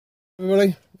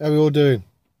Everybody, how are we all doing?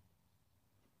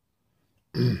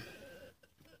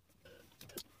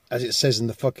 As it says in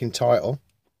the fucking title,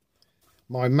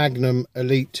 my Magnum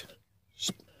Elite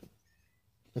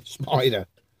Spider.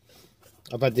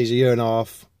 I've had these a year and a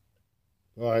half,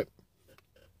 right?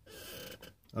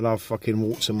 And I've fucking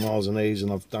walked some miles on these,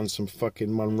 and I've done some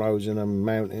fucking Monroes in them,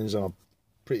 mountains, and I'm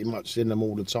pretty much in them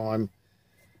all the time.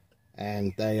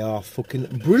 And they are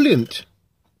fucking brilliant.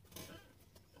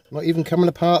 Not even coming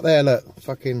apart there, look.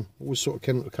 Fucking all sort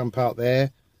of come apart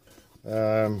there.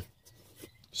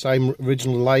 Same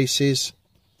original laces.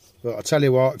 But I tell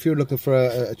you what, if you're looking for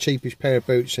a cheapish pair of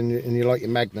boots and you like your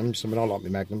Magnums, I mean I like my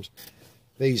Magnums,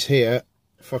 these here,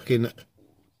 fucking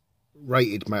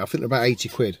rated, mate. I think they're about 80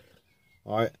 quid.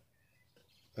 Right?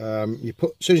 As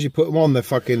soon as you put them on, it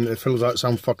feels like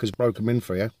some fuckers broke them in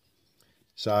for you.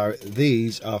 So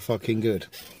these are fucking good.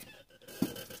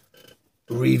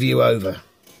 Review over.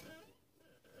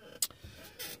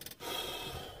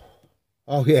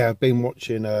 Oh yeah, I've been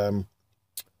watching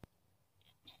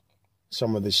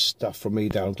some of this stuff from me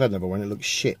down Glenavon when it looks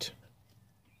shit.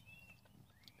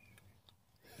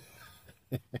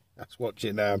 That's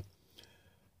watching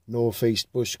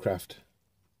Northeast Bushcraft.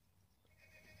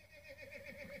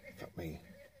 Fuck me.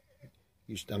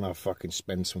 You used to know fucking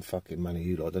spend some fucking money,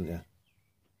 you lot, didn't you?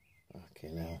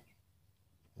 Fucking hell.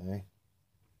 Eh?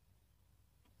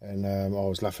 And I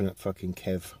was laughing at fucking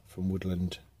Kev from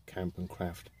Woodland Camp and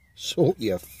Craft. Sort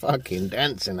your fucking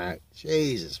dancing out.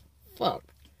 Jesus fuck.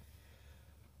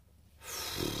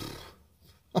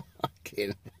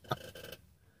 Fucking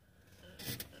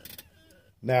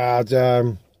nah,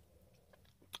 I'd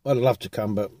love to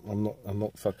come, but I'm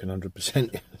not fucking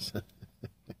 100% yet.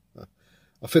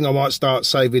 I think I might start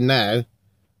saving now,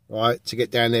 right, to get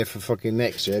down there for fucking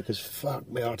next year, because fuck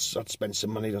me, I'd spend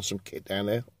some money on some kit down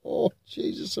there. Oh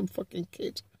Jesus, some fucking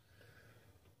kit.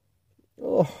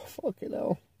 Oh fucking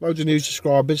hell. Loads of new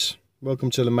subscribers. Welcome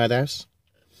to the madhouse.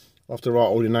 I'll have to write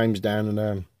all your names down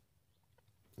and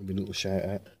give you a little shout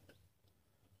out.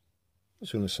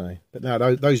 What's I going to say? But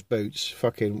no, those boots,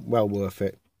 fucking well worth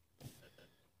it.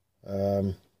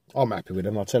 I'm happy with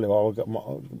them. I'll tell you what,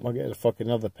 I'll get a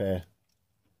fucking other pair.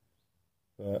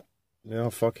 But they are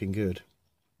fucking good.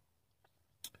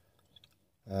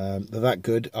 They're that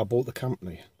good, I bought the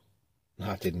company. No,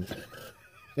 I didn't.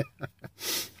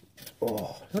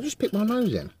 Oh, I just picked my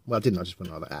nose in. Well, I didn't. I just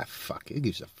went like that. Ah, fuck it. Who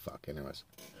gives a fuck anyways?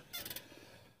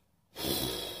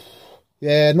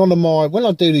 Yeah, none of my... When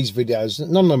I do these videos,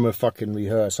 none of them are fucking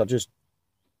rehearsed. I just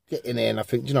get in there and I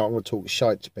think, you know, I'm going to talk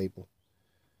shite to people.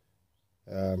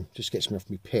 Just gets me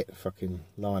off my pit, fucking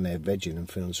lying there vegging and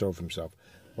feeling sorry for himself.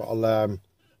 But I'll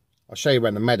show you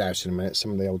around the madhouse in a minute,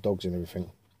 some of the old dogs and everything.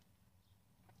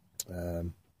 But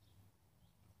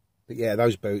yeah,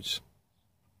 those boots...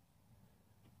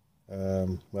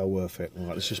 well worth it.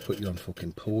 Right, let's just put you on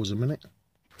fucking pause a minute.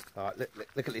 Alright,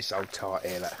 look at this old tart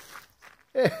here,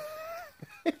 look.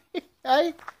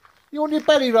 Hey, you want your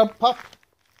belly rubbed, pup?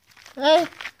 Hey,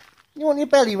 you want your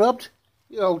belly rubbed?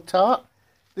 You old tart.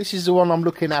 This is the one I'm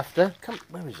looking after. Come,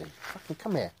 where is he? Fucking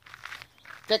come here.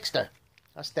 Dexter.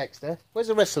 That's Dexter. Where's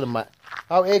the rest of them, Matt?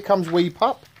 Oh, here comes Wee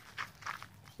Pup.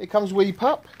 Here comes Wee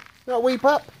Pup. You got Wee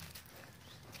Pup?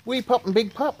 Wee Pup and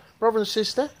Big Pup, brother and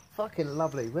sister. Fucking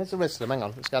lovely. Where's the rest of them? Hang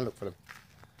on, let's go and look for them.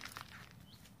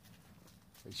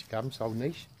 Here she comes, old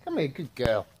niche. Come here, good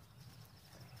girl.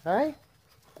 Hey?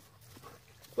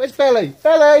 Where's Belly?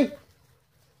 Belly!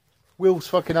 Will's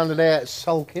fucking under there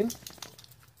sulking.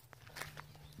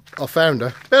 I found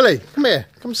her. Belly, come here.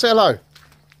 Come say hello.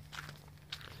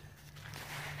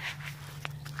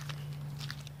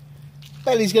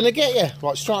 Belly's going to get you.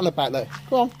 Right, straight on the back, look.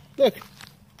 Come on, look.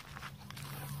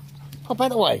 Hop out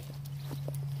of the way.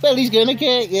 Belly's going to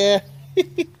get you.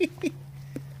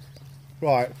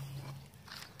 Right.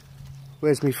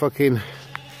 Where's me fucking...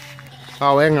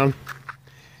 Oh, hang on.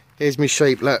 Here's me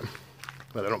sheep, look.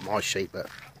 Well, they're not my sheep, but...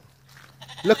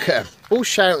 Look at them. All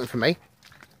shouting for me.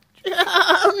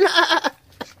 Oh, no.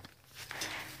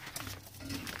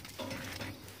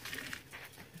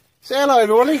 Say hello,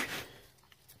 everybody.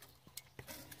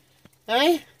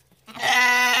 Hey?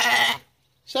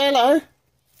 Say hello.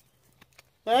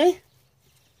 Hey?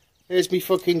 Here's me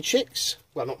fucking chicks.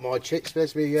 Well, not my chicks.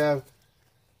 There's me, the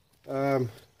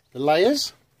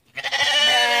layers.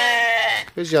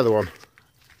 Here's the other one.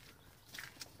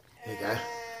 There you go.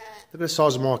 Look at the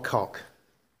size of my cock.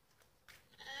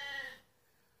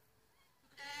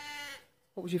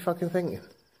 What was you fucking thinking?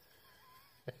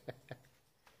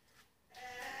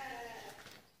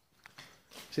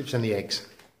 Sips on the eggs.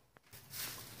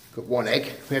 Got one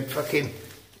egg. We had fucking...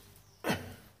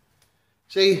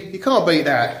 See, you can't beat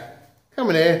that. Come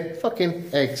in here,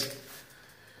 fucking eggs.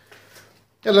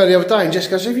 Hello the other day and Jess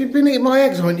goes, have you been eating my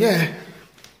eggs? I went, yeah.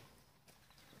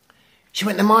 She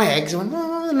went to my eggs. I went,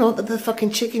 no, not the fucking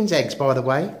chicken's eggs, by the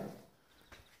way.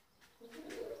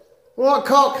 All right,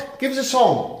 cock, give us a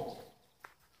song.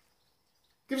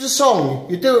 Give us a song.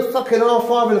 You do it fucking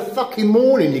 5:30 in the fucking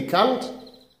morning, you cunt.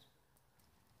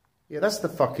 Yeah, that's the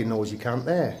fucking noise you cunt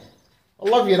there. I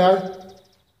love you though.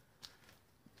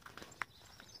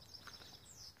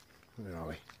 Where are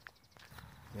we?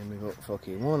 Then we've got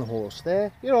fucking one horse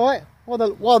there. You're alright. Why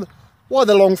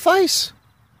the long face?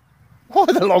 Why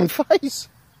the long face?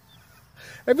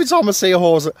 Every time I see a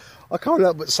horse, I can't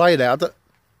help but say that. Just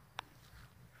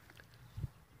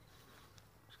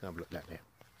have a look at that there.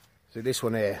 So this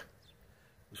one here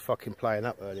was fucking playing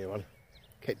up earlier on.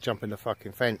 Kept jumping the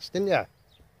fucking fence, didn't you?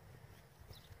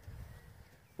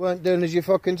 Weren't doing as you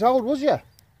fucking told, was you?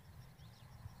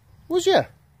 Was you?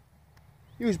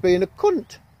 You was being a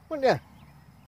cunt, weren't you?